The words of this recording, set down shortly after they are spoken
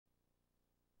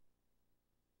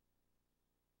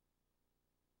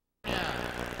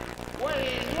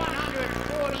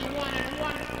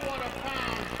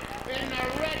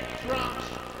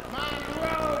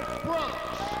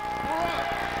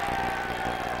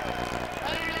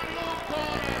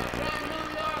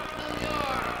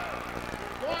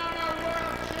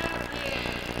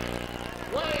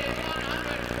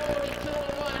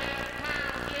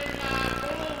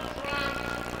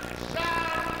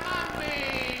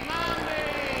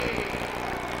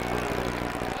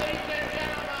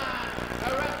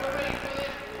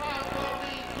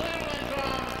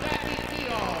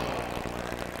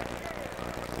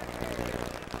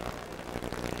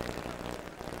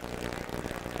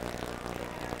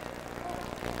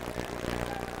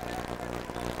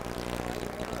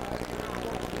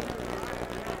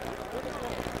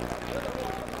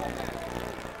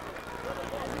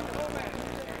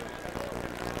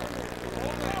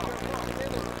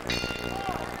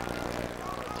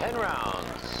10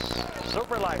 rounds.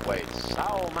 Super lightweights,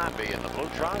 Saoul Mamby in the blue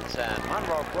trunks and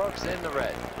Monroe Brooks in the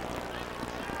red.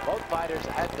 Both fighters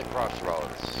at the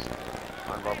crossroads.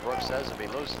 Monroe Brooks says if he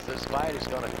loses this fight, he's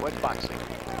going to quit boxing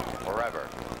forever.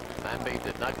 Mamby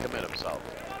did not commit himself.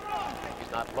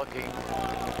 He's not looking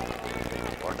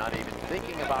or not even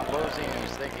thinking about losing.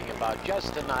 He's thinking about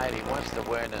just tonight. He wants to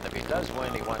win, and if he does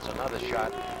win, he wants another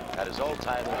shot at his old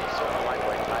title, the super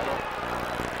lightweight title.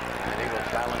 And he will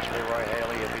challenge Leroy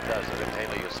Haley if he does it. If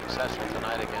Haley is successful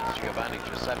tonight against Giovanni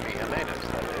Giuseppe Jimenez,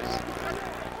 that is.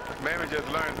 Mamby just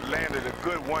landed a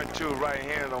good 1-2 right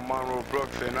hand on Monroe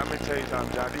Brooks, and let me tell you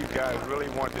something, John, these guys really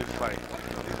want this fight.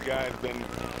 These guys been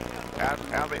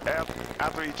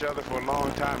after each other for a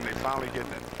long time. They finally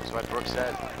getting it. That's what Brooks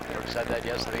said. Brooks said that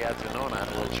yesterday afternoon. I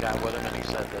had a little chat with him, and he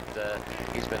said that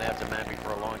he's been after Mamby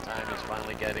for a long time. He's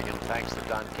finally getting him thanks to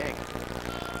Don King.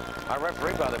 Our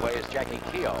referee, by the way, is Jackie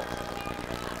Keogh,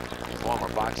 former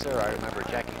boxer. I remember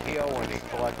Jackie Keogh when he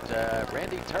fought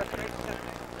Randy Turpin.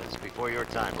 That's before your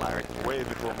time, Larry. Way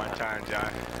before my time,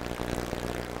 John.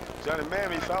 Johnny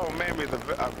Mamby, Saoul Mamby is a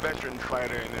veteran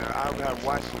fighter, and I have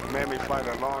watched Mamby fight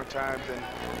a long time, and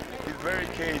he's very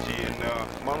cagey. And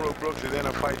Monroe Brooks is in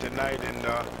a fight tonight, and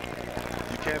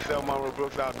you can't sell Monroe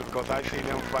Brooks out because I've seen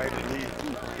him fight, and he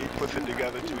puts it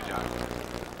together too, John.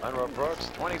 Monroe Brooks,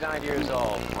 29 years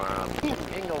old, from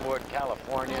Inglewood,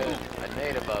 California, a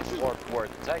native of Fort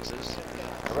Worth, Texas.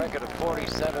 A record of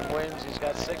 47 wins. He's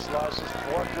got 6 losses,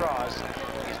 4 draws.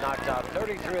 He's knocked out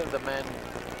 33 of the men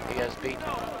he has beaten.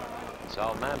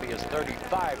 Saoul Mamby is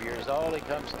 35 years old. He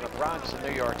comes from the Bronx in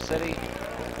New York City.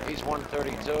 He's won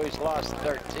 32. He's lost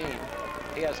 13.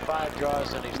 He has 5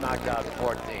 draws and he's knocked out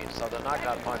 14. So the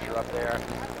knockout puncher up there,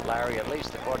 Larry, at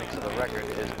least according to the record,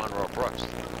 is Monroe Brooks,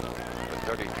 with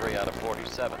 33 out of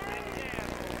 47.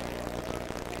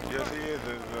 Yes, he is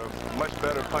a much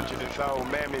better puncher than Saoul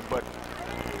Mamby, but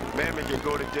Mamby can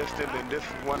go the distance, and this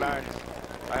is one I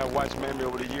have watched Mamby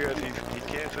over the years. He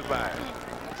can't survive.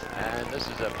 And this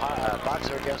is a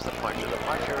boxer against the puncher. The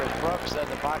puncher is Brooks, and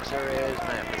the boxer is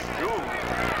Mamby.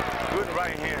 Good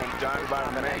right hand, John, by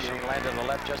Mamby. He landed the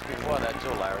left just before that,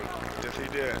 too, Larry. Yes, he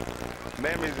did.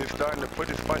 Mamby is starting to put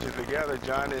his punches together,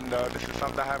 John, and this is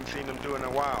something I haven't seen him do in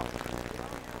a while.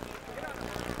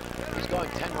 He's going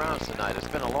 10 rounds tonight. It's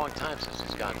been a long time since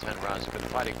he's gone 10 rounds. He's been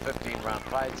fighting 15-round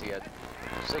fights. He had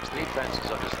 6 defenses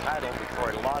of his title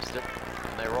before he lost it.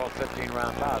 They were all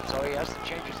 15-round bouts, so he has to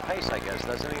change his pace, I guess,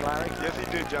 doesn't he, Larry? Yes, he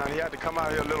did, John. He had to come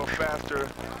out here a little faster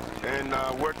and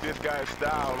work this guy's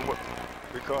style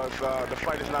because the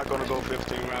fight is not going to go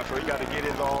 15 rounds, so he got to get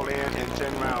his all in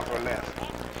 10 rounds or less.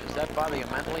 Does that bother you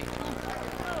mentally?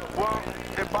 Well,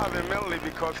 it bothers him mentally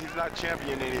because he's not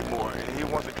champion anymore, and he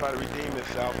wants to try to redeem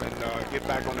himself and get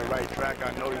back on the right track.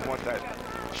 I know he wants that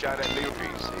shot at Leroy.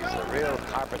 He's a real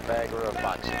carpetbagger of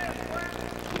boxing.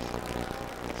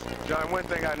 John, one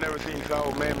thing I've never seen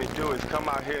Saoul Mamby do is come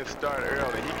out here and start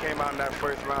early. He came out in that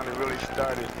first round and really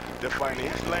started the fight.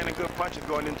 He's landing good punches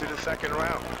going into the second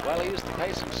round. Well, he used to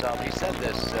pace himself. He said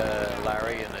this,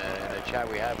 Larry, in a chat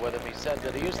we had with him. He said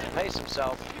that he used to pace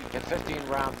himself in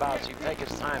 15-round bouts. He'd take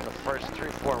his time the first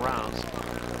 3-4 rounds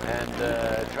and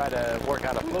try to work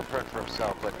out a blueprint for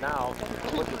himself. But now,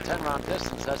 with the 10-round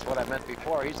distance, that's what I meant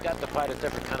before, he's got to fight a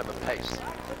different kind of a pace.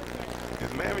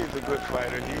 Mammy's a good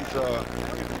fighter. He's a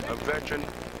veteran,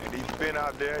 and he's been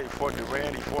out there. He fought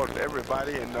Durant, he fought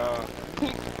everybody, and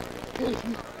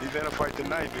he's in a fight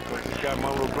tonight because this guy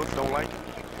Monroe Brooks don't like him.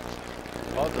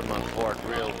 Both of them fought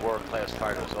real world-class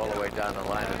fighters all the way down the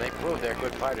line, and they proved they're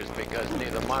good fighters because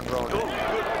neither Monroe nor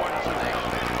it's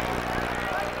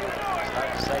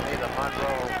hard to say neither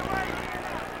Monroe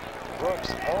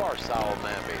Brooks or Saoul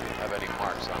Mamby have any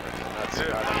marks on it. And that's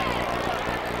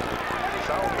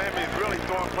Saoul Mamby is really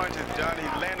throwing punches, John.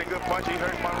 He's landing good punches. He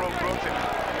hurt Monroe Brooks,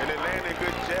 and they're landing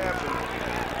good jabs.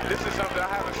 And this is something I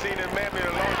haven't seen in Mamby in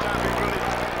a long time. He really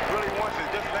wants to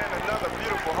just land another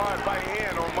beautiful hard right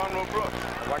hand on Monroe Brooks.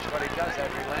 Watch what he does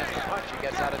after he lands the punch. He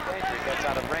gets out of danger. He gets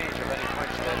out of range of any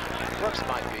punch that Brooks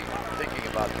might be thinking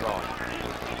about throwing.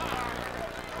 He's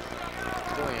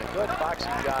doing a good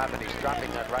boxing job, and he's dropping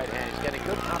that right hand. He's getting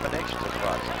good combinations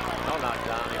across. No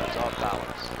knockdown. He was off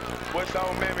balance. What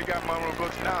Saoul Mamby got Monroe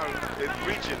Brooks now is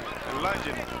reaching and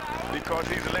lunging because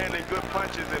he's landing good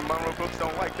punches, and Monroe Brooks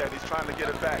don't like that. He's trying to get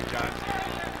it back, John.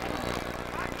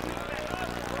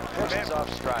 Brooks is off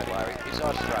stride, Larry. He's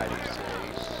off stride.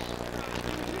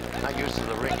 He's not used to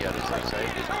the ring yet, as they say.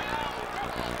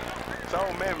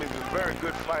 Saoul Mamby is a very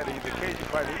good fighter. He's a cagey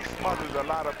fighter. He smothers a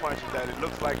lot of punches that it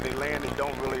looks like they land and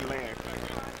don't really land.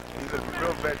 He's a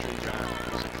real veteran, John.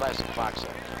 He's a classic boxer.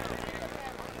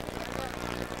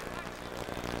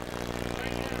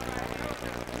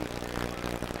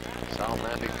 Saoul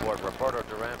Mamby for Roberto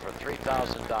Duran for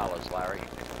 $3,000, Larry.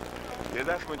 Yeah,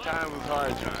 that's when time was hard,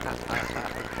 John.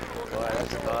 Boy,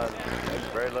 that's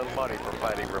very little money for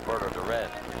fighting Roberto Duran.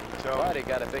 So, But he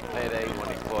got a big payday when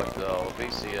he fought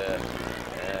Obesia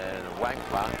and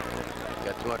Wangpa.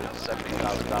 Got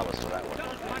 $270,000 for that one.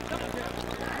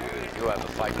 You have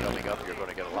a fight coming up. You're going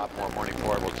to get a lot more money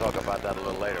for it. We'll talk about that a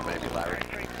little later, maybe, Larry.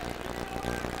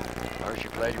 Aren't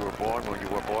you glad you were born when you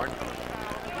were born?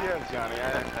 yes, Johnny.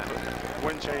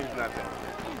 Wouldn't change nothing.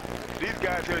 These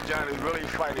guys here, Johnny, is really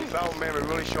fighting. Saoul Mamby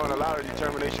really showing a lot of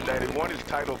determination that he won his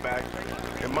title back.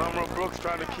 And Monroe Brooks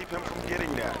trying to keep him from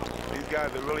getting that. These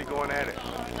guys are really going at it.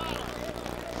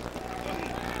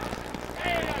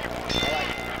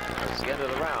 That's the end of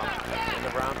the round. End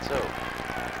of round 2.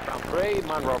 Round 3,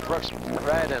 Monroe Brooks in the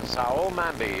red and Saoul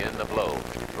Mamby in the blue.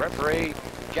 Referee,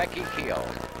 Jackie Keogh.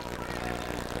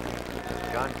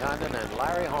 John Condon and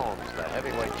Larry Holmes, the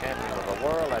heavyweight champion of the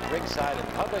world, at ringside in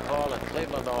Public Hall in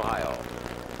Cleveland, Ohio.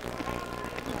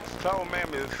 Saoul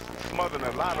Mamby is smothering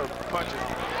a lot of punches.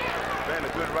 Man, a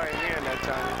good right hand that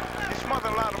time. He's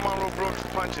smothering a lot of Monroe Brooks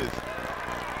punches.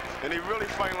 And he really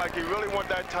fighting like he really want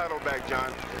that title back,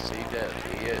 John. Yes, he did.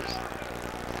 He is.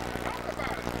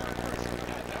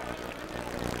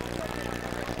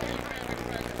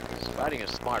 He's fighting a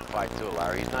smart fight, too,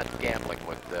 Larry. He's not gambling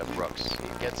with Brooks. He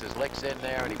gets his licks in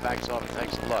there and he backs off and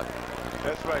takes a look.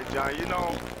 That's right, John. You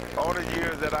know, all the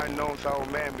years that I've known Saoul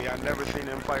Mamby, I've never seen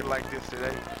him fight like this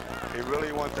today. He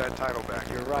really wants that title back.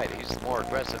 You're right. He's more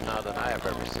aggressive now than I have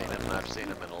ever seen him, and I've seen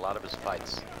him in a lot of his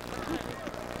fights.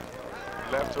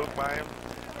 Left hook by him.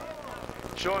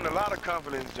 Showing a lot of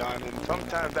confidence, John, and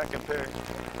sometimes that can play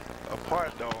a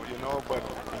part, though, you know, but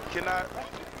you cannot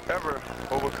ever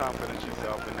overconfidence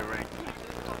yourself in the ring.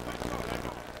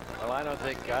 Well, I don't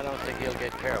think he'll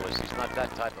get careless. He's not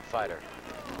that type of fighter.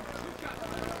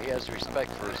 He has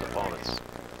respect for his opponents.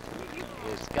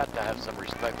 He's got to have some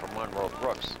respect for Monroe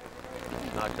Brooks.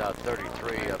 He's knocked out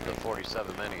 33 of the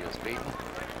 47 men he has beaten.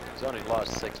 He's only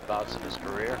lost 6 bouts in his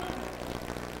career.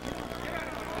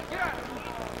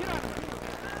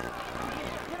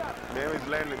 Mammy's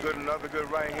landing another good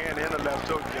right hand and a left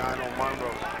hook, John, on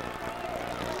Monroe.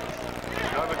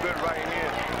 Another good right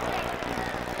hand.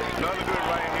 Another good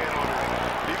right hand on him.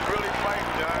 He's really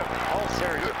fighting, John. All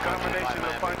series. Good combination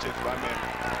of punches by Mamby.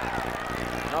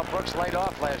 No, Brooks laid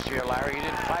off last year, Larry. He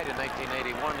didn't fight in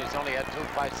 1981. He's only had 2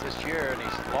 fights this year, and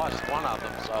he's lost 1 of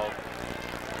them. So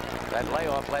that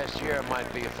layoff last year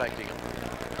might be affecting him.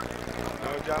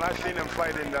 No, John, I seen him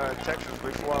fight in Texas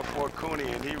before I fought Cooney,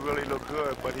 and he really looked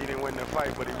good, but he didn't win the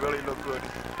fight, but he really looked good.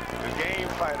 The game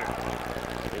fighter.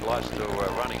 He lost to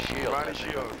Ronnie Shields. Ronnie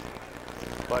Shields.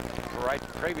 But right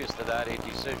previous to that, he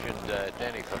decisioned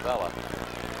Danny Favela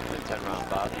in a 10-round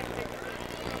bout.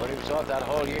 But he was off that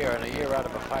whole year, and a year out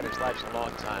of a fighter's life's a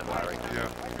long time, Larry. Yeah.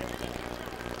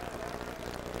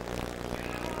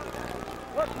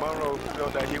 Monroe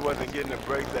felt that he wasn't getting the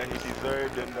break that he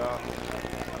deserved, and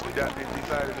he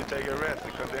decided to take a rest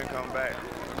because then come back.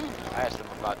 I asked him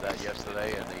about that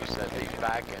yesterday, and he said he's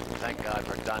back, and thank God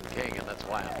for Don King, and that's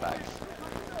why I'm back.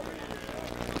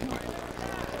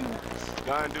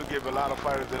 Don do give a lot of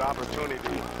fighters the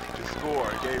opportunity to score.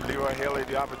 He gave Leroy Haley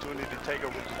the opportunity to take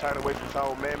the title away from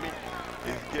Saoul Mamby.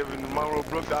 He's giving Monroe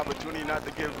Brooks the opportunity not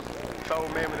to give Saoul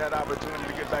Mamby that opportunity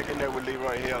to get back in there with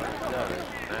Leroy Haley. Yeah,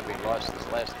 Mamby lost his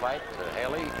last fight to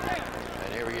Haley,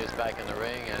 and here he is back in the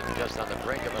ring and just on the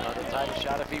brink of another title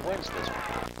shot if he wins this one.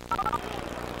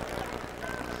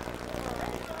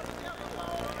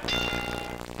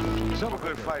 So a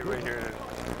good fight right here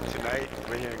tonight,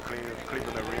 right here in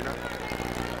Cleveland Arena.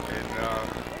 And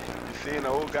you're seeing an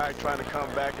old guy trying to come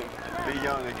back and be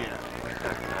young again.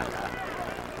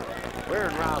 We're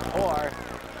in round 4.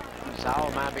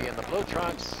 Saoul Mamby in the blue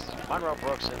trunks, Monroe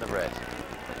Brooks in the red.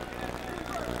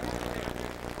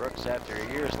 Brooks, after a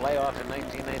year's layoff in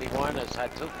 1981, has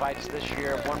had 2 fights this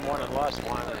year, won 1 and lost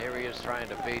 1, and here he is trying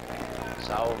to beat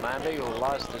Saoul Mamby, who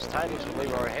lost his title to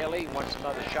Leroy Haley, wants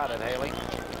another shot at Haley.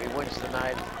 If he wins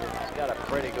tonight, he's got a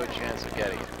pretty good chance of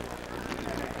getting it.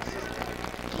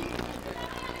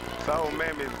 Saoul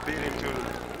Mamby is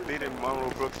beating Monroe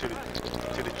Brooks to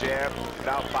the jab,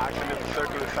 without boxing him,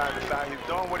 circling side to side. He's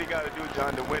doing what he got to do,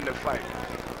 John, to win the fight.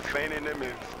 Feigning him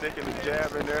and sticking the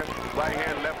jab in there, right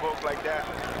hand, left hook like that.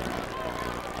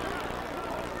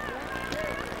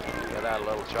 Got out of a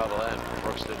little trouble then.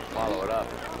 Brooks didn't follow it up.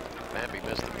 Mamby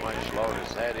missed the punch, lowered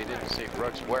his head. He didn't see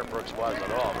where Brooks was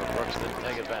at all, but Brooks didn't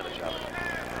take advantage of it.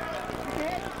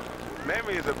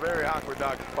 Mamby is a very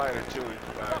orthodox fighter too,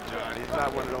 John. He's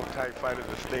not one of those type fighters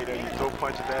that stay there. You throw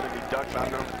punches at him, he ducks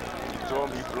on them. You throw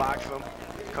him, he blocks them.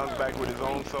 comes back with his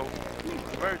own. So,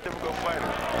 very difficult fighter.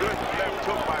 Good left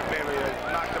hook by Mamby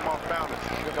that knocked him off balance.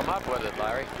 Took him up with it,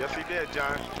 Larry. Yes, he did,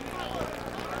 John.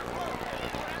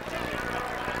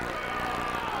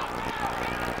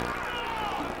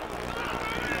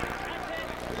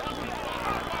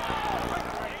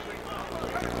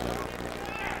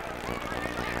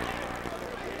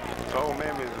 Saoul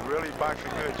Mamby is really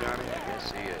boxing good, Johnny.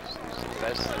 Yes, he is. He's the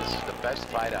best. This is the best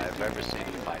fight I've ever seen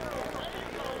him fight.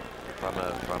 From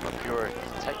a pure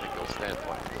technical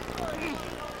standpoint.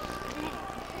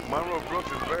 Monroe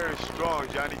Brooks is very strong,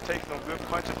 Johnny. Takes some good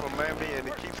punches from Mamby, and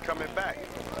he keeps coming back.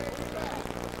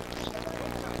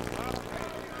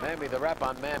 Mamby, the rep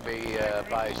on Mamby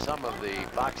by some of the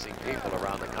boxing people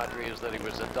around the country is that he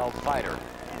was a dull fighter.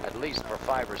 At least for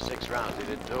 5 or 6 rounds, he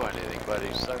didn't do anything, but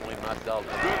he's certainly not dull.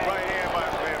 Good right hand by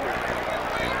Mamby.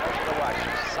 To watch.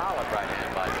 Solid right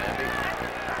hand by Mamby.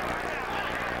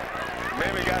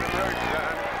 Mamby got him hurt,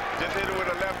 John. Just hit him with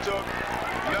a left hook,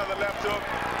 another left hook.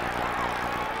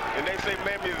 And they say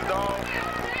Mamby is dull.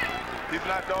 He's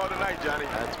not dull tonight, Johnny.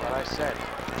 That's what I said.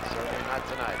 Certainly not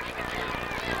tonight.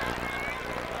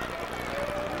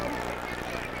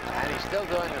 And he's still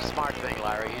doing the smart thing,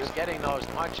 Larry. He's getting those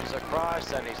punches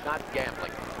across, and he's not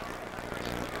gambling.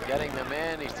 Getting them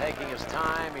in, he's taking his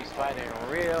time, he's fighting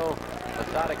a real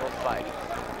methodical fight.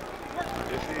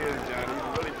 Yes, he is, Johnny.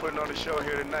 He's really putting on a show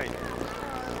here tonight.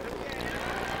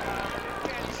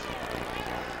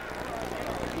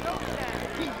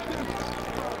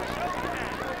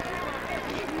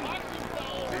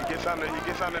 He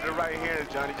gets under the right hand,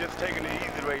 Johnny. Just taking it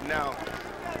easy right now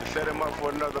to set him up for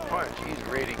another punch. He's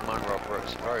reading Monroe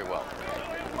Brooks very well.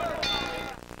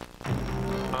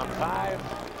 On 5,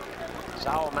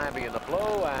 Saoul Mamby in the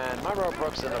blue and Monroe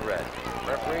Brooks in the red.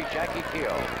 Referee Jackie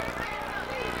Keogh.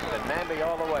 And Mamby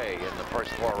all the way in the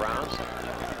first 4 rounds.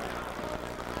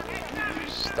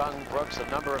 Stung Brooks a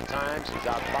number of times. He's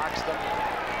outboxed him.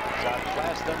 He's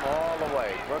outclassed him all the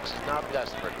way. Brooks is now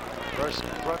desperate.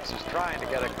 Brooks is trying to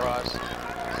get across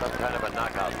some kind of a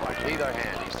knockout punch. Either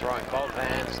hand, he's throwing both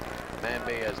hands.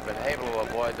 Mamby has been able to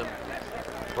avoid them.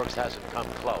 Brooks hasn't come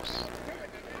close.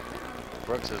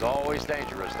 Brooks is always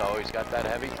dangerous, though. He's got that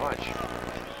heavy punch.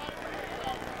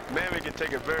 Mamby can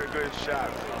take a very good shot.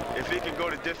 If he can go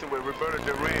the distance with Roberto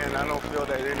Duran, I don't feel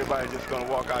that anybody's just going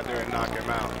to walk out there and knock him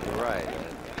out. Right.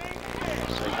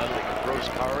 Say nothing of Bruce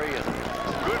Curry. And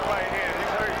good right hand.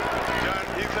 He's hurt. John,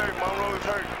 he's hurt. Monroe is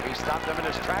hurt. He stopped him in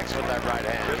his tracks with that right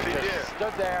hand. Yes, he did.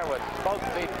 Stood there with both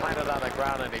feet planted on the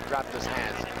ground, and he dropped his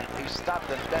hands. He stopped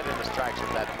him dead in his tracks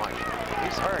with that punch.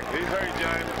 He's hurt. He's hurt,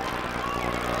 John.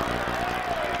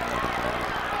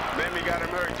 Mamby got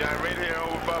him hurt, John, right here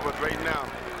over Bubba's right now.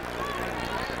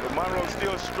 But Monroe's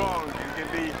still strong.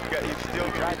 He's still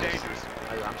very dangerous.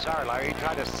 I'm sorry, Larry. He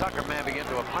tried to sucker Mamby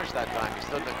into a punch that time. He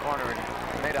stood in the corner and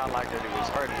made out like that he was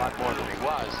hurt a lot more than he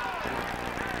was.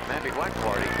 Mamby went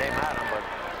for it. He came at him, but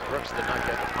Brooks did not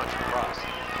get the punch across.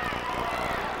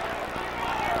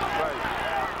 Right.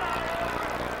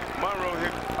 Monroe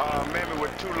hit Mamby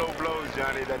with 2 low blows,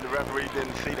 Johnny, that the referee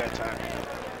didn't see that time.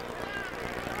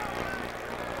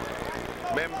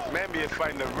 Mamby is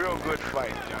fighting a real good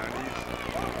fight, John.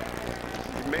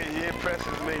 He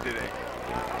impresses me today.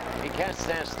 He can't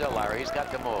stand still, Larry. He's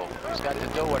got to move. He's got to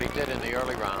do what he did in the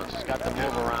early rounds. He's got to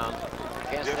move around.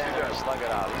 Can't stand there and slug it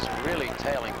out. He's really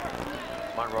tailing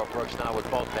Monroe Brooks now with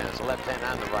both hands, the left hand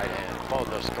and the right hand.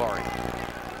 Both are scoring.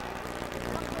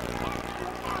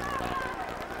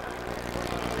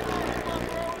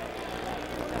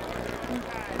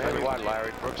 Maybe what,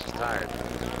 Larry? Brooks is tired.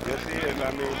 Yes, he is.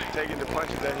 I mean, taking the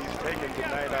punches that he's taking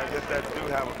tonight, I guess that do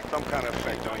have some kind of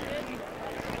effect on you.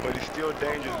 But he's still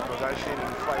dangerous because I've seen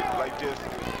him fight like this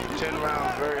 10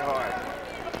 rounds very hard.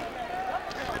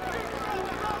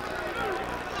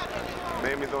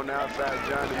 Mamby's on the outside,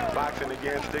 John. He's boxing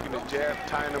again, sticking the jab,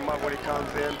 tying him up when he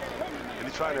comes in. And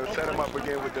he's trying to set him up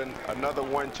again with another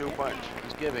 1-2 punch.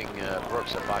 He's giving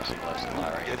Brooks a boxing lesson,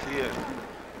 Larry. Yes, he is.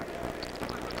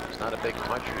 He's not a big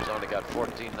puncher. He's only got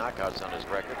 14 knockouts on his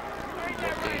record.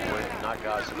 14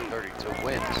 knockouts and 32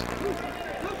 wins.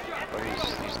 But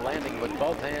he's landing with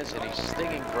both hands, and he's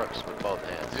stinging Brooks with both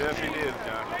hands. Yes, he is,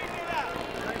 John.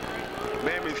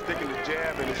 Mamby's sticking the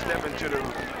jab, and he's stepping to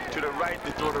the right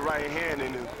to throw the right hand,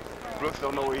 and Brooks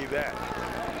don't know where he's at.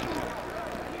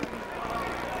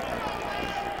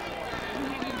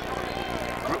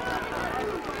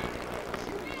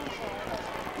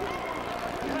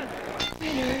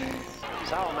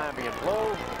 Saoul Mamby in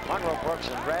blue, Monroe Brooks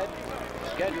in red.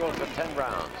 Scheduled for 10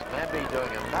 rounds. Mamby doing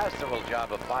a masterful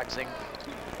job of boxing.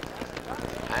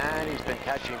 And he's been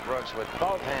catching Brooks with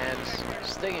both hands,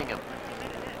 stinging him.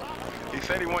 He He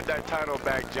said he wanted that title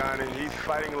back, John, and he's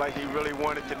fighting like he really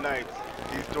wanted tonight.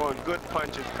 He's throwing good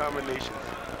punches, combinations.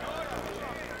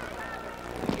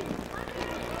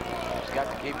 He's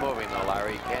got to keep moving, though,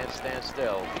 Larry. He can't stand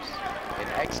still. He's in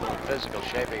excellent physical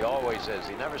shape. He always is.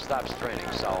 He never stops training,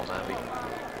 Saoul Mamby.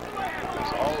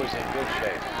 He's always in good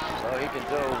shape. So he can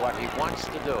do what he wants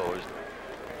to do.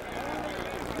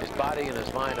 His body and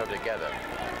his mind are together.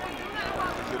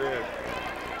 Yes, it is.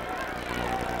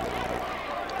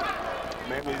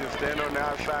 Maybe just stand on the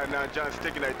outside now. John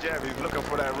sticking that jab. He's looking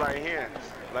for that right hand.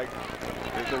 Like,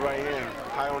 it's the right hand.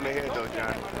 High on the head, though,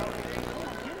 John.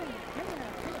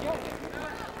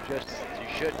 You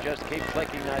should just keep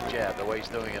flicking that jab the way he's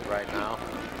doing it right now.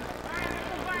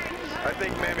 I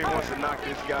think Mamby wants to knock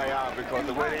this guy out because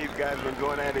the way these guys have been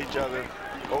going at each other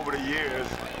over the years,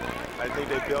 I think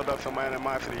they build up some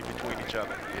animosity between each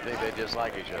other. You think they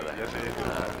dislike each other? Yes, they do.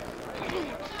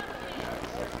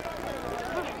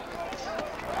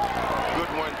 Good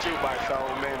 1-2 by Saoul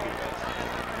Mamby.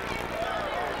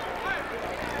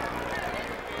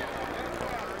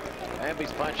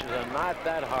 Mamby's punches are not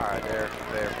that hard.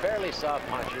 They're fairly soft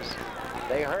punches.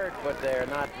 They hurt, but they're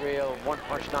not real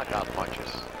one-punch knockout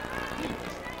punches.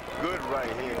 Good right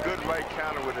hand, good right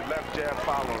counter with a left jab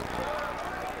following.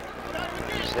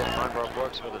 He's hit Monroe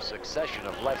Brooks with a succession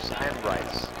of lefts and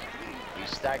rights. He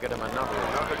staggered him a number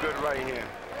of times. Another good right hand.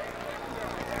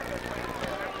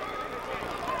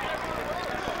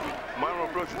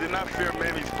 Monroe Brooks did not fear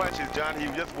Mamby's punches, John. He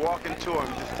was just walking to him,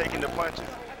 just taking the punches.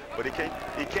 But he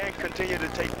can't continue to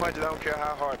take punches. I don't care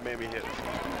how hard Mamby hits.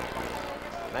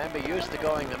 Mamby used to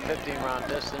going the 15-round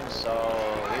distance, so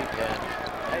he can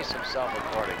pace himself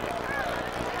accordingly.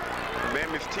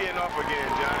 Mamby's teeing off again,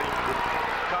 Johnny.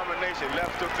 Combination,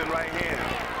 left hooks and right hand.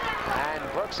 And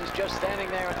Brooks is just standing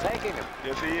there and taking him.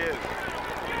 Yes, he is.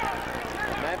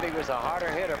 If Mamby was a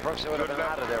harder hitter, Brooks would have been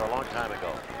out of there a long time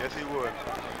ago. Yes, he would.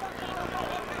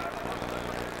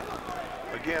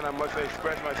 Again, I must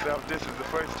express myself. This is the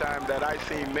first time that I've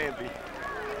seen Mamby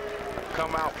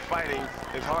come out fighting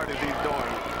as hard as he's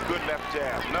doing. Good left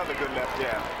jab, another good left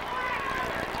jab.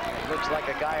 Looks like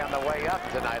a guy on the way up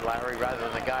tonight, Larry, rather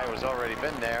than a guy who's already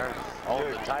been there,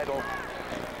 owned the title,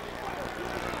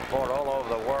 fought all over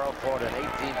the world, fought in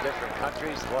 18 different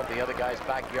countries, fought the other guy's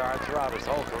backyard throughout his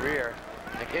whole career,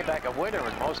 and came back a winner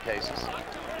in most cases.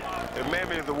 If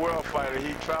Mamby is a world fighter,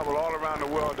 he traveled all around the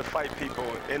world to fight people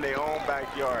in their own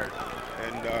backyard.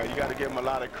 And you got to give him a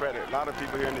lot of credit. A lot of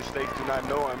people here in the States do not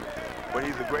know him, but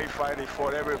he's a great fighter. He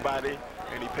fought everybody,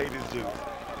 and he paid his dues.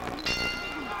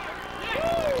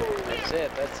 That's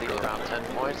it. That's the around 10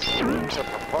 points. So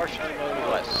proportionally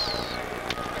less.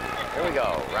 Here we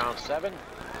go. Round 7.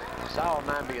 Saoul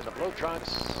Mamby in the blue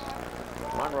trunks.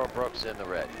 Monroe Brooks in the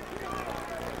red.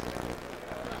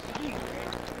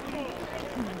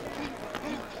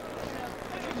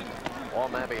 All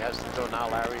Mamby has to do now,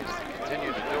 Larry, is to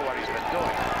continue to do what he's been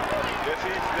doing. Yes,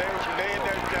 they in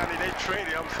there, Johnny. They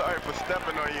trading. I'm sorry for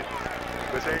stepping on you,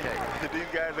 but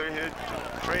these guys are here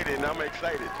trading. I'm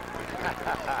excited.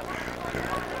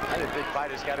 I didn't think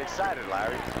fighters got excited,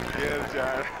 Larry. Yes,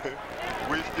 John.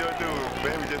 We still do.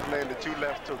 Mamby just landed 2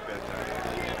 left hook that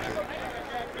time.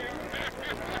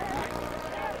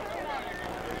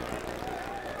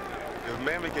 If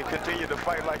Mamby can continue to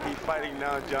fight like he's fighting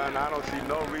now, John, I don't see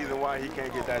no reason why he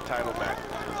can't get that title back.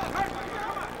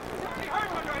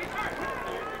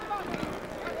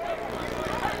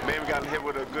 Mamby got hit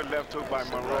with a good left hook by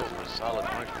Monroe. A solid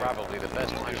punch, probably the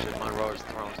best punch that Monroe has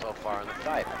thrown so far in the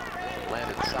fight.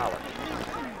 Landed solid.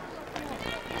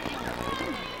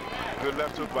 Good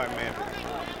left hook by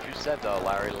Mamby. You said though,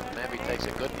 Larry, Mamby takes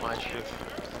a good punch.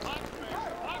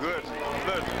 Good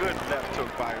left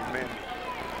hook by Mamby.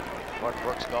 But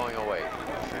Brooks going away.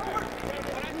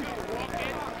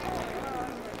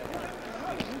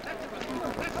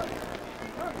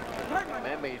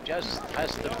 Mamby just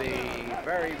has to be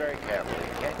very, very careful. He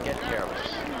can't get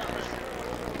careless.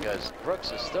 Because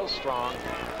Brooks is still strong.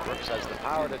 Brooks has the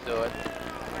power to do it.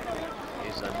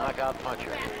 He's a knockout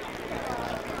puncher.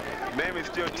 Mamby's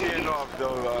still teeing off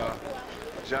though,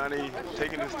 Johnny,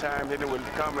 taking his time, hitting with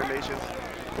combinations.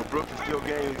 But Brooks is still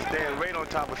staying right on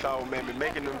top of Saoul Mamby,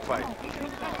 making them fight.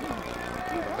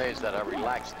 I'm amazed at how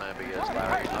relaxed Mamby is,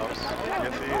 Larry knows.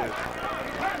 Yes, he is.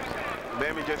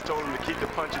 Mamby just told him to keep the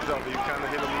punches up. He kind of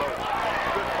hit him low.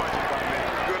 Good punches by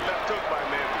Mamby. Good left hook by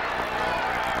Mamby.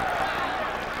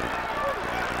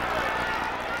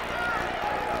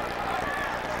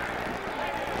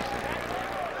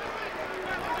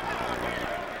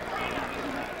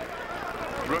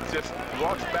 Brooks just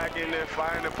walks back in there,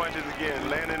 firing the punches again,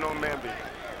 landing on Mamby.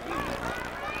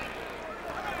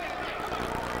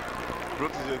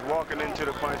 Brooks is just walking into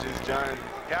the punches, John.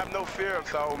 Have no fear of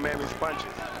Saoul Mamby's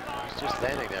punches. He's just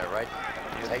standing there, right?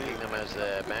 Taking them as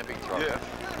Mamby throws. Yeah.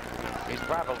 He's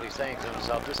probably saying to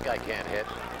himself, this guy can't hit.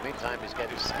 Meantime, he's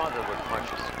getting smothered with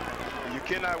punches. You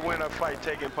cannot win a fight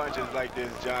taking punches like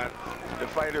this, John. The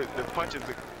punches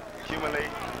accumulate,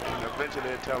 and eventually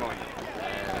they'll tell on you.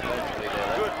 And eventually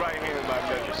they'll good right hand by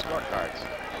measure scorecards.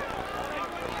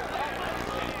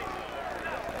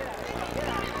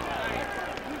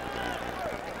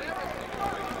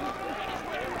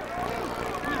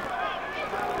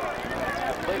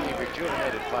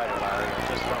 Rejuvenated fighter, Larry.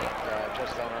 I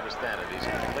just don't understand it. He's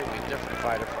a completely different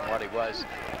fighter from what he was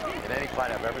in any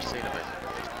fight I've ever seen him in.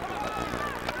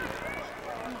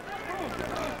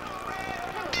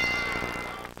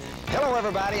 Hello,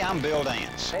 everybody. I'm Bill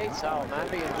Dance. Hey, Saoul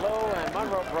Mamby in blue and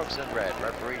Monroe Brooks in red.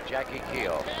 Referee Jackie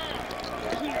Keel.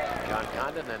 John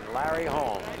Condon and Larry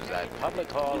Holmes at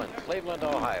Public Hall in Cleveland,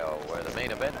 Ohio, where the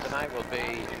main event tonight will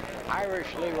be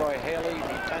Irish Leroy Haley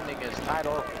defending his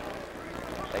title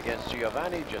against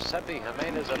Giovanni Giuseppe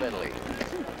Jimenez of Italy.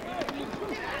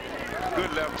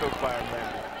 Good left hook fire, man.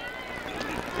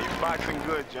 He's boxing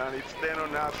good, John. He's standing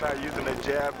on the outside using a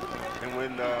jab, and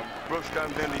when Brooks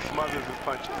comes in, he smothers his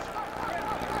punches.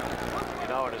 You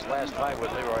know, in his last fight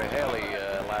with Leroy Haley,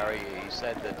 Larry, he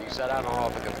said, I don't know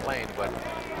if I complained, but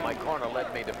my corner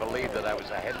led me to believe that I was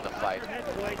ahead in the fight,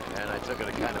 and I took it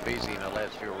kind of easy in the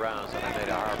last few rounds, and I made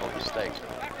a horrible mistake.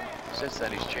 Since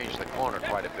then, he's changed the corner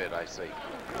quite a bit, I see.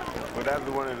 Well, that's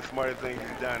one of the smartest things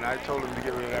he's done. I told him to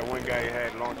get rid of that one guy he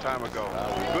had a long time ago.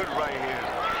 Good right hand.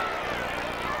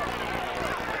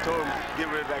 I told him to get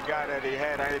rid of that guy that he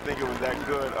had. I didn't think it was that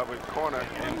good of a corner.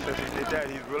 And since he did that,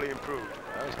 he's really improved.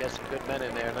 Well, he's got some good men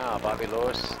in there now. Bobby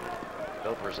Lewis,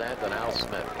 Bill Present, and Al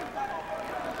Smith.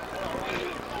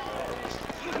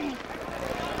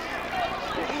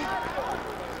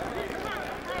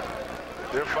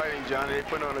 They're fighting, Johnny. They're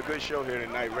putting on a good show here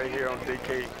tonight, right here on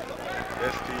DK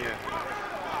STN.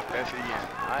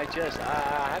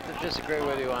 I have to disagree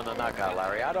with you on the knockout,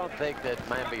 Larry. I don't think that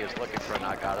Mamby is looking for a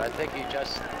knockout. I think he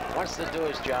just wants to do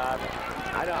his job.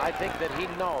 I think that he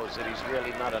knows that he's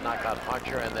really not a knockout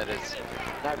puncher and that it's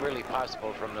not really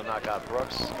possible for him to knock out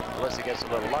Brooks unless he gets a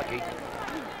little lucky.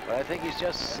 But I think he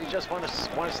just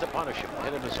wants to punish him,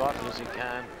 hit him as often as he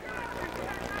can,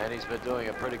 and he's been doing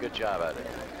a pretty good job at it.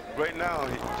 Right now,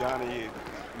 Johnny,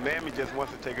 Mamby just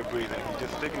wants to take a breather. He's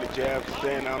just sticking the jab,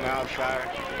 staying on the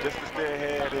outside, just to stay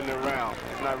ahead in the round.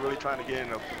 He's not really trying to get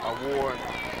in a war and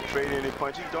trade any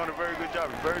punch. He's doing a very good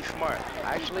job. He's very smart.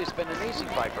 Actually, it's been an easy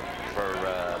fight for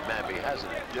Mamby,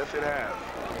 hasn't it? Yes, it has.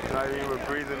 He's not even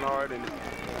breathing hard, and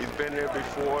he's been here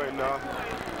before, and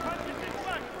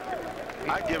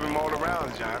I give him all the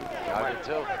rounds, John. I would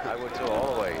too. I would too,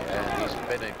 all the way. And he's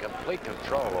been in complete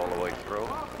control all the way through.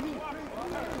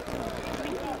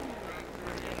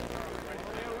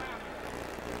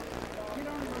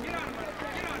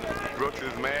 Brooks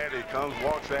is mad. He comes,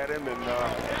 walks at him, and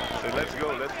says, let's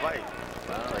go, let's fight.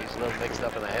 Well, he's a little mixed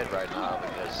up in the head right now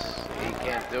because he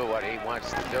can't do what he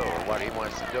wants to do. And what he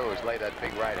wants to do is lay that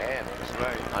big right hand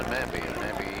on Mamby, and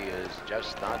Mamby is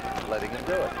just not letting him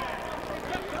do it.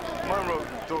 Monroe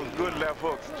throws good left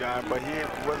hooks, John, but he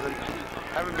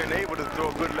haven't been able to throw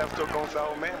a good left hook on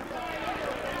Saoul Mamby.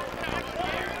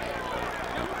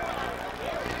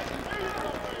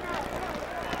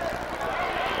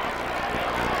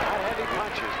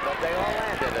 They all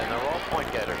landed, and they're all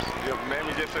point getters. Yeah,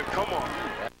 Mamby just said, come on.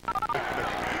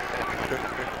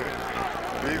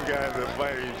 These guys are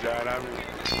fighting, John.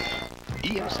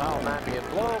 Ian Saoul Mamby in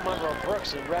blue, Monroe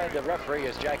Brooks in red. The referee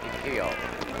is Jackie Keel.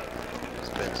 It's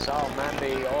been Saoul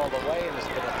Mamby all the way, and it's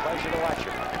been a pleasure to watch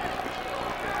him.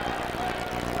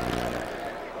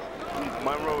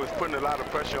 Monroe is putting a lot of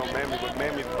pressure on Mamby, but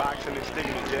Mamby's boxing and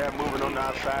sticking the jab, moving on the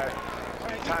outside,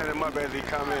 tying him up as he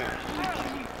come in.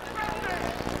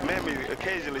 Mamby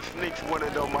occasionally sneaks one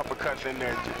of them uppercuts in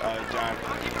there, John.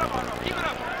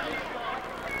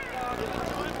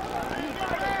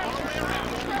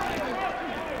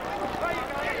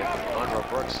 Monroe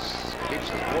Brooks keeps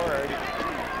his word,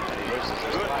 and he loses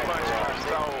his fight. That's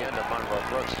the end of Monroe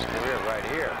Brooks' career right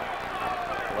here,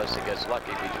 unless he gets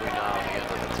lucky between now and the end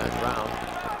of the 10th round.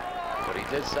 But he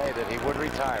did say that he would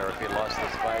retire if he lost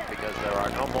this fight because there are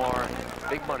no more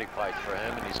big money fights for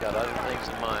him, and he's got other things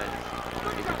in mind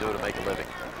he can do to make a living.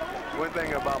 One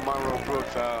thing about Monroe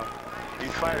Brooks,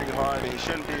 he's fighting hard, and he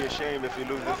shouldn't be ashamed if he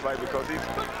loses this fight because he's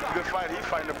a good fighter. He's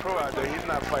fighting a pro out there. He's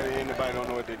not fighting anybody who don't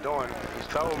know what they're doing.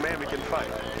 Saoul Mamby can fight.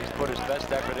 He's put his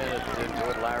best effort into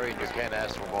it, Larry, and you can't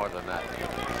ask for more than that.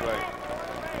 That's right.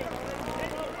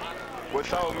 What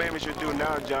Saoul Mamby should do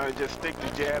now, Johnny, just stick to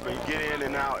jab and get in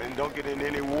and out and don't get in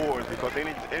any wars, because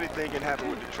anything can happen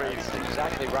with the trading. That's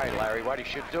exactly right, Larry. What he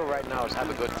should do right now is have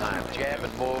a good time. Jab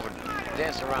and move and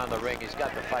dance around the ring. He's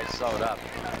got the fight sewed up.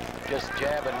 Just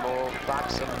jab and move,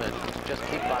 box him, and just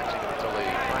keep boxing him until the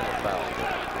final bell.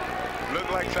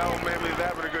 Look like Saoul Mamby is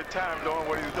having a good time doing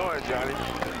what he's doing, Johnny.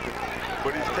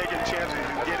 But he's taking chances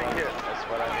and getting hit. That's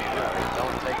what I mean, Larry.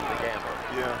 Don't take the gamble.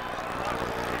 Yeah.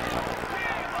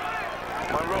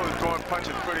 Monroe is throwing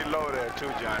punches pretty low there,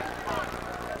 too, Johnny.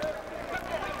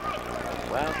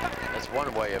 Well, that's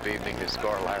one way of evening the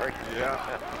score, Larry. Yeah.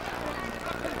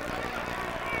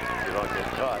 You don't get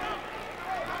caught.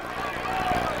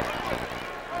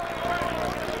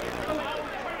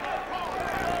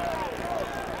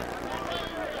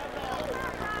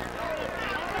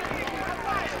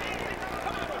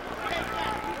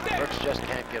 Brooks just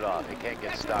can't get off. He can't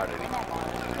get started. He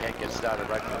can't get started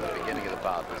right from the beginning of the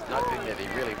bout. There's nothing that he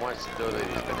really wants to do that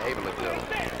he's been able to do.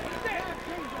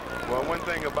 Well, one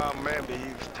thing about Mamby,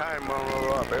 he's tying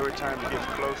Monroe up. Every time he gets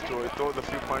close to it, he throws a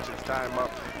few punches, tie him up,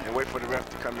 and wait for the ref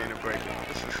to come in and break it.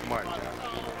 This is smart, John.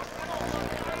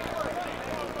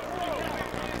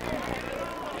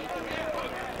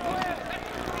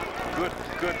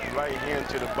 Good right hand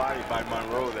to the body by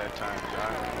Monroe that time,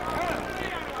 John.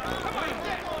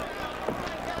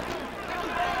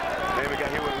 Mamby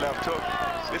got hit with a left hook.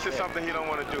 This is something he don't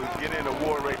want to do. He's getting in a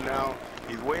war right now.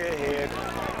 He's way ahead.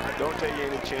 Don't take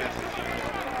any chances.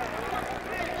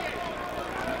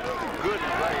 Good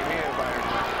right hand by him.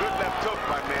 Good left hook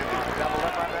by Mamby. Double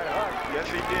up on that hook. Yes,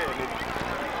 he did.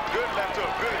 Good left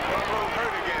hook. Good. Monroe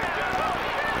hurt again, John.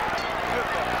 Good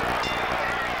left hook.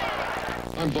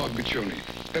 I'm Bob Guccione,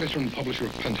 editor and publisher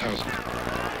of Penthouse.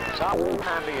 Saoul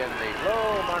Mamby in the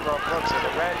blue, Monroe Brooks in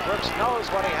the red. Brooks knows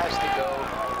what he has to do.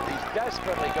 He's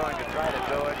desperately going to try to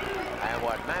do it. And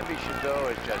what Mamby should do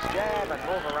is just jab and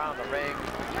move around the ring.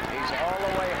 He's all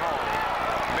the way home.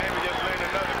 Mamby just landed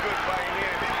another good right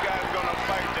hand. These guys are going to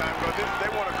fight, John, because they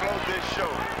want to close this show.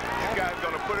 These guys are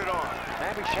going to put it on.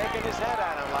 Mamby shaking his head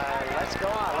at him like, let's go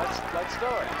on, let's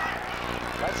do it.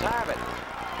 Let's have it.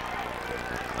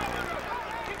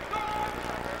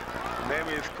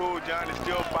 Mamby is cool, John. He's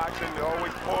still boxing. They're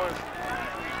always poised.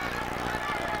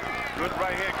 Good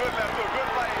right hand. Good left hook.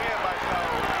 Good right hand by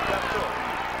Saoul. Left hook.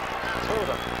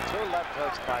 Two left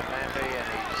hooks by Mamby, and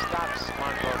he stops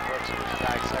Monroe Brooks in his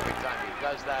tracks every time he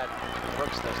does that.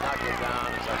 Brooks does not get down.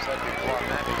 As I said before,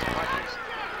 Mamby's punches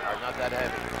are not that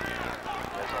heavy.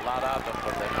 There's a lot of them,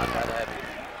 but they're not that heavy.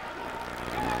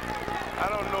 I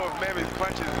don't know if Mamby's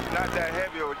punches is not that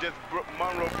heavy or just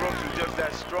Monroe Brooks is just that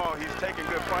strong. He's taking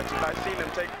good punches. I've seen him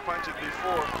take punches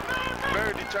before.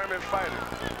 Very determined fighter.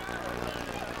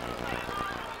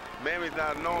 Mamby's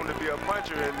not known to be a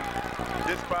puncher, and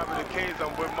this is probably the case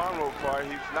on with Monroe part.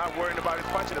 He's not worried about his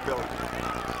punching ability.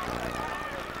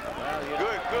 Well,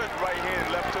 good right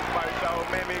hand, left hook by Saoul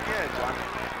Mamby again, John.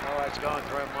 Oh, it's going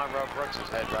through Monroe Brooks'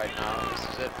 head right now. This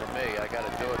is it for me. I got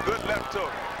to do it. Good left hook.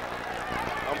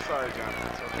 I'm sorry, John.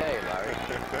 It's okay, Larry.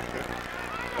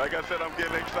 Like I said, I'm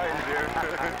getting excited here.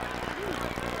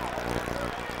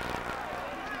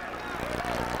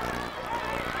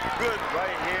 Good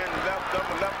right hand,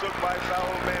 double left hook by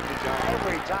Saoul Mamby, John.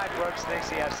 Every time Brooks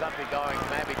thinks he has something going,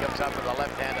 Mamby comes up with a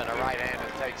left hand and a right hand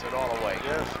and takes it all away.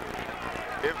 Yes.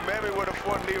 If Mamby would have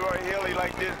fought Leroy Haley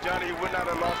like this, Johnny, he would not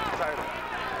have lost the title.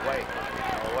 Wait,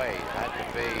 oh wait,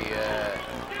 there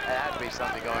had to be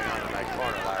something going on in that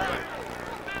corner, Larry.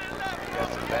 You got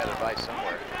some bad advice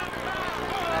somewhere.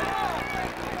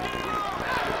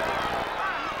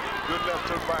 Good left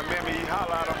hook by Mamby. He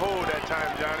hollered out a hole that time,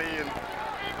 Johnny, and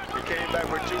he came back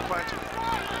with 2 punches.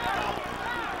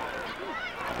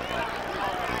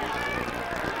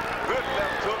 Good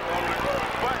left hook on the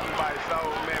button by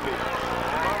Saoul Mamby.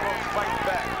 Monroe fight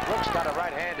back. Brooks got a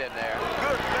right hand in there.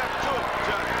 Good left hook,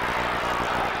 Johnny.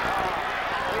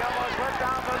 He almost went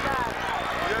down for that.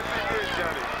 Yes, he did,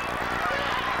 Johnny.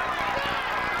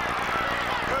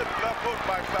 Good left hook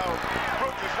by Saoul.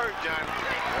 Brooks is hurt, Johnny.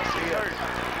 Yes, he is. Hurt.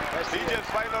 Yes, He just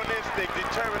fighting on instinct,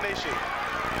 determination.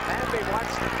 Mamby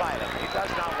wants to fight him. He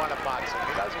does not want to box him.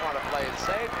 He doesn't want to play it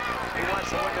safe. He wants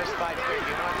to win this fight big.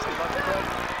 He wants to look good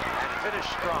and finish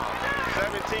strong.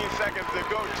 17 seconds to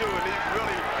go, too, and he's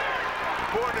really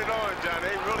pouring it on, John.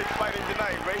 They really fighting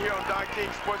tonight, right here on Don King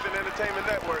Sports and Entertainment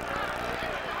Network.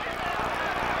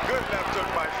 Good left hook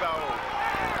by Saoul.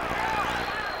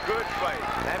 Good fight.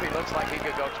 Mamby looks like he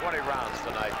could go 20 rounds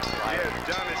tonight. Yes,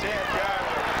 John, these guys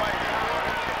are fighting.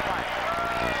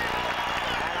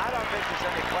 And I don't think there's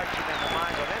any question in the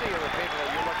minds of any of the people that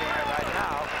you're looking at right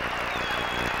now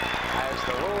as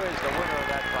to who is the winner of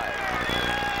that fight.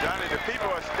 Johnny, the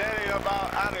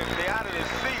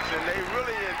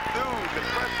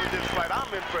fight.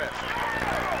 I'm impressed.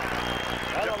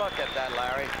 Have a look at that,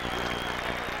 Larry.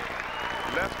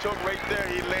 Left hook right there,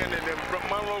 he landed, and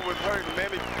Monroe was hurt, and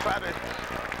Mamby tried to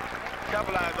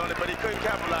capitalize on it, but he couldn't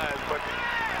capitalize. But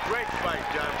great fight,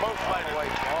 John. Both fighters.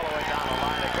 All the way down the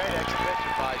line. A great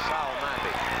exhibition by Saoul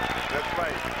Mamby. That's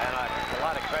right. And a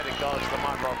lot of credit goes to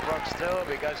Monroe Brooks, too,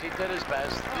 because he did his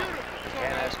best. You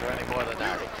can't ask for any more than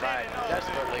that. He tried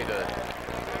desperately to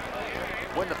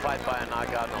win the fight by a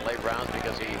knockout in the late rounds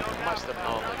because he must have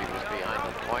known that he was behind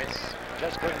the points.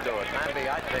 Just couldn't do it.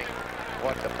 Mamby, I think,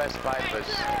 what the best fight of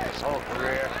his whole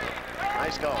career.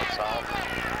 Nice going, Saul.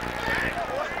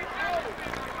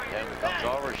 Again, comes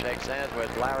over, shakes hands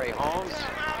with Larry Holmes.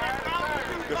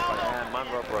 And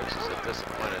Monroe Brooks is a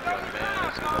disappointed young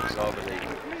man as he looks over the...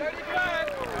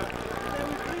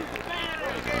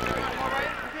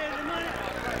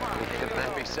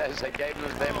 Mamby says they gave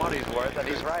him their money's worth, and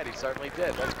he's right, he certainly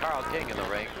did. That's Carl King in the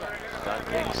ring, Don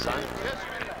King's son.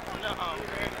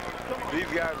 These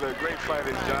guys are great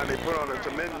fighters, John. They put on a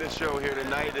tremendous show here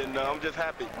tonight, and I'm just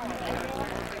happy.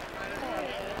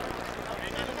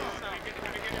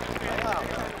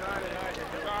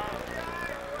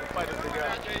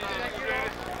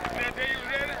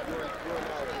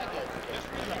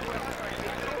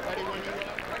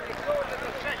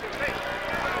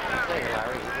 Hey,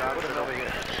 Larry, put him over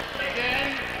here.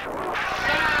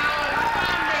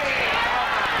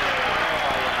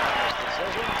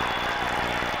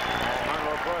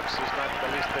 Brooks is not the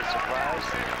least bit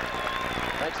surprised.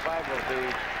 Next fight will be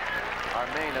our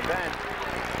main event.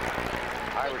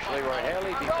 Irish Leroy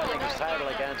Haley defending his title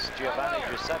against Giovanni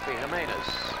Giuseppe Jimenez.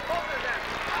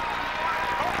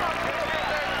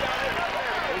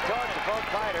 We talked to both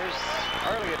fighters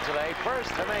earlier today.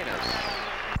 First, Jimenez.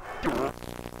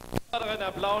 In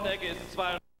der blauen Ecke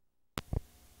ist